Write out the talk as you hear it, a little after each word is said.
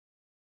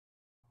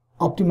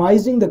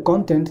Optimizing the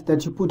content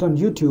that you put on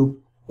YouTube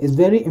is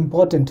very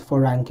important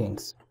for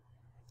rankings.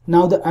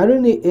 Now the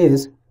irony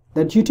is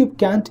that YouTube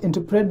can't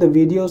interpret the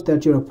videos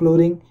that you're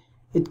uploading.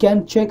 It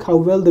can't check how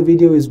well the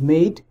video is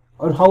made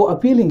or how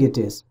appealing it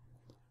is.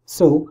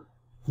 So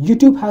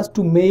YouTube has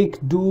to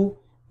make do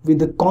with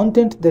the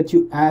content that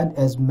you add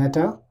as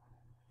meta,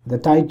 the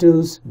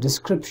titles,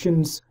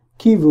 descriptions,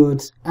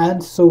 keywords,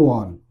 and so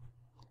on.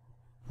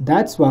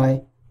 That's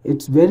why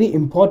it's very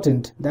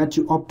important that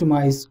you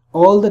optimize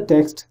all the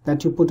text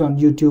that you put on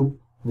YouTube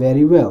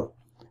very well,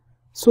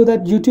 so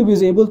that YouTube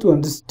is able to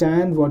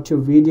understand what your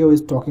video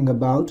is talking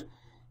about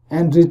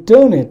and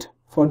return it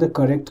for the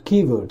correct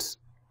keywords.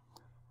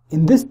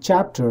 In this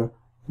chapter,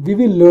 we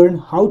will learn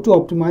how to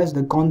optimize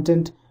the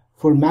content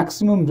for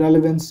maximum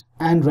relevance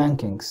and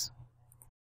rankings.